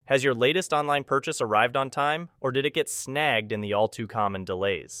Has your latest online purchase arrived on time, or did it get snagged in the all-too-common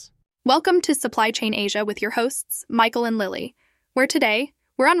delays? Welcome to Supply Chain Asia with your hosts, Michael and Lily, where today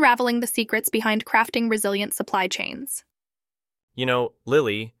we're unraveling the secrets behind crafting resilient supply chains. You know,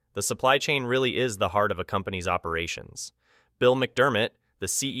 Lily, the supply chain really is the heart of a company's operations. Bill McDermott, the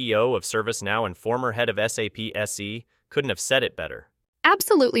CEO of ServiceNow and former head of SAP SE, couldn't have said it better.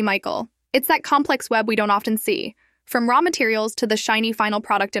 Absolutely, Michael. It's that complex web we don't often see, from raw materials to the shiny final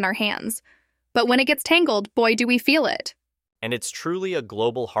product in our hands. But when it gets tangled, boy, do we feel it. And it's truly a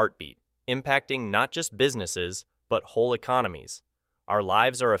global heartbeat, impacting not just businesses, but whole economies. Our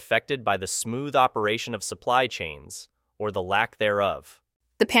lives are affected by the smooth operation of supply chains, or the lack thereof.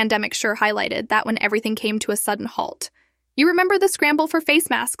 The pandemic sure highlighted that when everything came to a sudden halt. You remember the scramble for face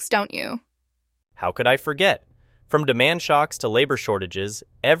masks, don't you? How could I forget? From demand shocks to labor shortages,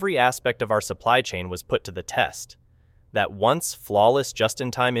 every aspect of our supply chain was put to the test. That once flawless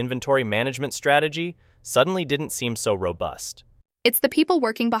just-in-time inventory management strategy suddenly didn't seem so robust. It's the people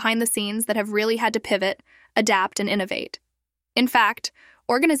working behind the scenes that have really had to pivot, adapt, and innovate. In fact,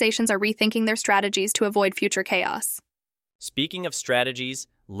 organizations are rethinking their strategies to avoid future chaos. Speaking of strategies,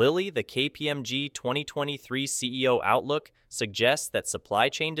 Lily, the KPMG 2023 CEO Outlook, suggests that supply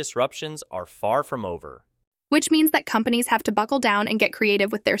chain disruptions are far from over. Which means that companies have to buckle down and get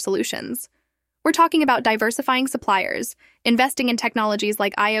creative with their solutions. We're talking about diversifying suppliers, investing in technologies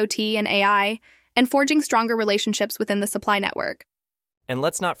like IoT and AI, and forging stronger relationships within the supply network. And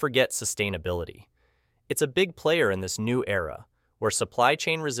let's not forget sustainability. It's a big player in this new era, where supply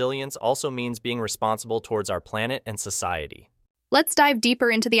chain resilience also means being responsible towards our planet and society. Let's dive deeper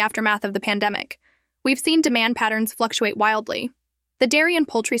into the aftermath of the pandemic. We've seen demand patterns fluctuate wildly. The dairy and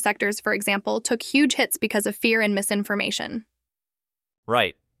poultry sectors, for example, took huge hits because of fear and misinformation.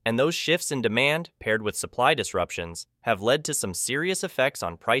 Right, and those shifts in demand, paired with supply disruptions, have led to some serious effects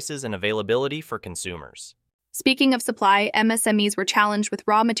on prices and availability for consumers. Speaking of supply, MSMEs were challenged with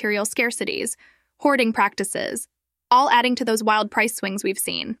raw material scarcities, hoarding practices, all adding to those wild price swings we've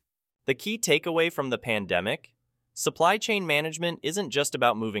seen. The key takeaway from the pandemic? Supply chain management isn't just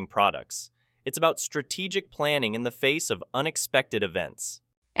about moving products. It's about strategic planning in the face of unexpected events.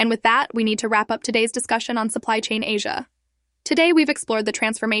 And with that, we need to wrap up today's discussion on Supply Chain Asia. Today, we've explored the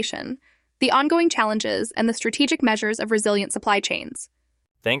transformation, the ongoing challenges, and the strategic measures of resilient supply chains.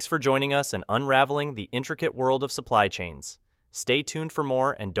 Thanks for joining us in unraveling the intricate world of supply chains. Stay tuned for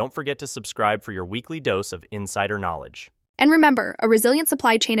more, and don't forget to subscribe for your weekly dose of insider knowledge. And remember, a resilient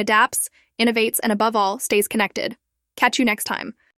supply chain adapts, innovates, and above all, stays connected. Catch you next time.